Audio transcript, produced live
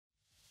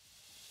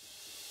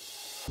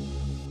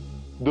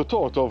The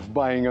thought of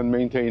buying and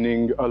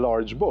maintaining a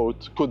large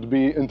boat could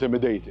be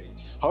intimidating.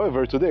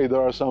 However, today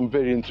there are some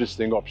very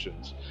interesting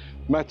options.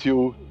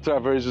 Matthew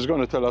Travers is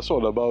going to tell us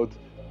all about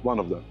one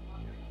of them.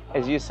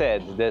 As you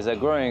said, there's a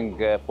growing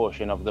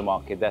portion of the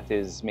market that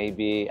is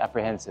maybe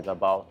apprehensive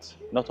about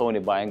not only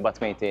buying but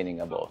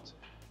maintaining a boat.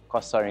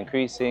 Costs are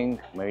increasing,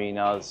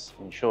 marinas,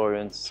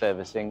 insurance,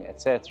 servicing,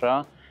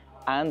 etc.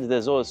 And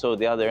there's also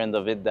the other end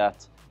of it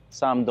that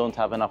some don't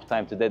have enough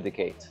time to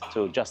dedicate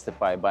to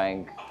justify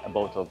buying a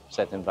boat of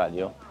certain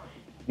value.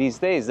 These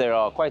days, there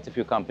are quite a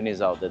few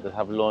companies out there that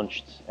have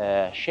launched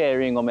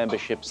sharing or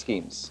membership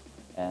schemes.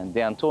 And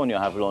Antonio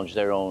have launched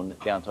their own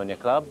Antonio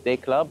Club,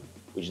 DayClub,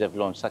 which they've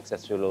launched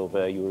successfully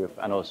over Europe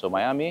and also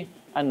Miami.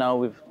 And now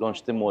we've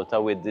launched in Malta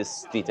with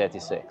this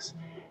D36.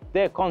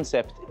 Their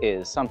concept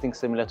is something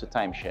similar to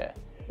timeshare,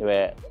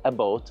 where a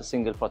boat, a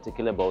single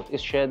particular boat,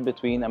 is shared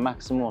between a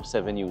maximum of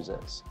 7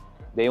 users.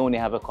 They only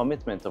have a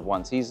commitment of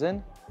 1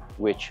 season,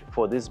 which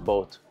for this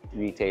boat,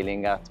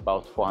 retailing at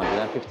about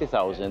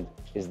 450,000,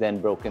 is then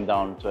broken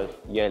down to a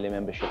yearly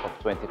membership of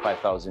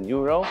 25,000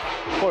 euro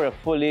for a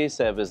fully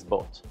serviced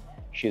boat.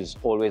 She's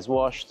always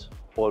washed,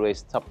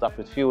 always topped up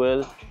with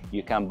fuel.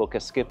 You can book a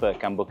skipper,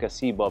 can book a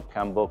sea bob,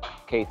 can book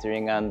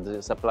catering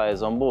and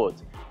suppliers on board.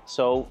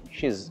 So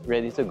she's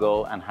ready to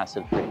go and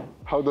hassle-free.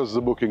 How does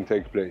the booking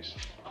take place?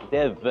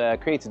 They've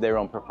created their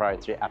own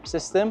proprietary app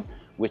system,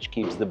 which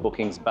keeps the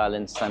bookings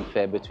balanced and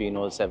fair between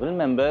all 7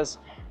 members.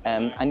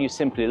 And you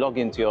simply log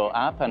into your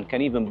app and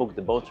can even book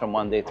the boat from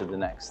one day to the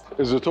next.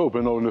 Is it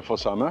open only for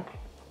summer?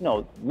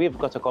 No, we've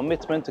got a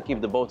commitment to keep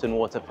the boat in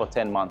water for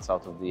 10 months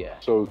out of the year.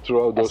 So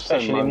throughout those 10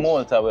 months... Especially in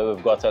Malta, where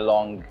we've got a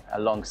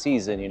long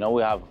season, you know,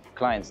 we have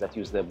clients that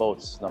use their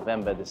boats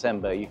November,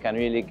 December. You can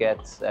really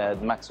get the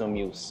maximum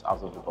use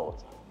out of the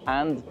boat.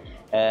 And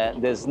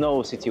there's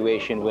no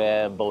situation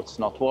where boat's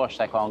not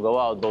washed, I can't go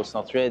out, boat's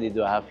not ready,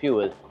 do I have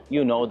fuel?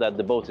 You know that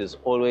the boat is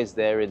always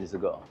there, ready to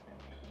go.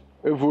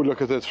 If we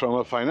look at it from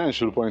a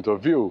financial point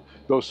of view,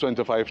 those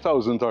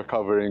 25,000 are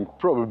covering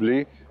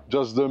probably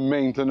just the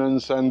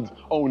maintenance and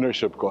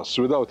ownership costs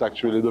without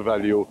actually the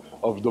value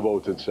of the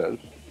boat itself.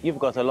 You've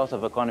got a lot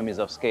of economies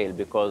of scale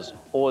because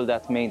all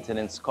that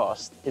maintenance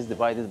cost is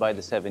divided by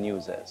the 7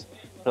 users.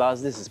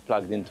 Plus, this is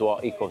plugged into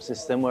our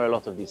ecosystem where a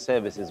lot of these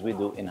services we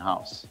do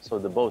in-house. So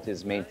the boat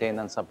is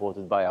maintained and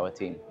supported by our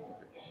team.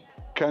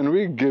 Can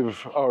we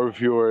give our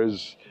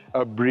viewers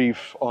a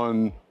brief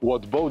on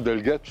what boat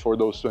they'll get for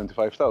those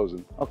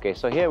 25,000? Okay,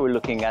 so here we're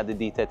looking at the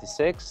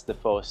D36, the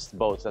first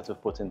boat that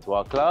we've put into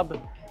our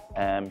club.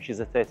 She's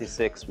a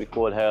 36, we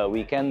call her a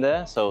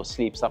weekender, so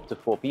sleeps up to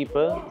 4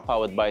 people,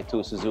 powered by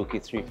 2 Suzuki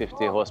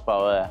 350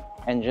 horsepower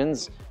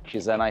engines.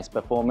 She's a nice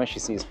performer, she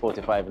sees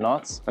 45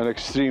 knots. An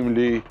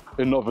extremely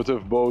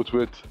innovative boat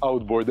with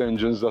outboard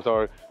engines that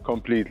are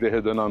completely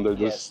hidden under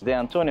this. Yes, the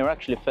Antonio are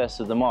actually first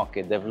to the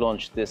market. They've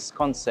launched this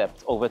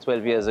concept over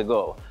 12 years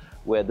ago,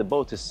 where the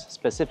boat is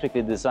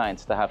specifically designed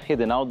to have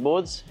hidden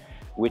outboards,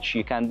 which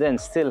you can then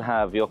still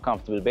have your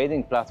comfortable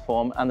bathing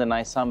platform and a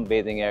nice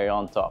sunbathing area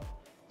on top.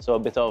 So a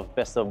bit of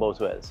best of both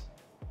worlds.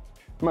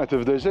 Matt,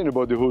 if there's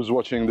anybody who's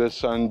watching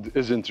this and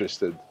is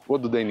interested,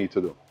 what do they need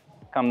to do?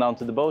 Come down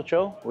to the boat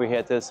show. We're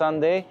here till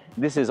Sunday.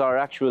 This is our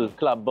actual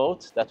club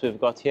boat that we've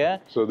got here.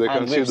 So they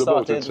can see the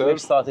boat itself?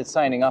 We've started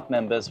signing up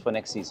members for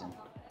next season.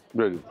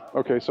 Brilliant.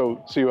 Okay,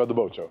 so see you at the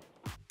boat show.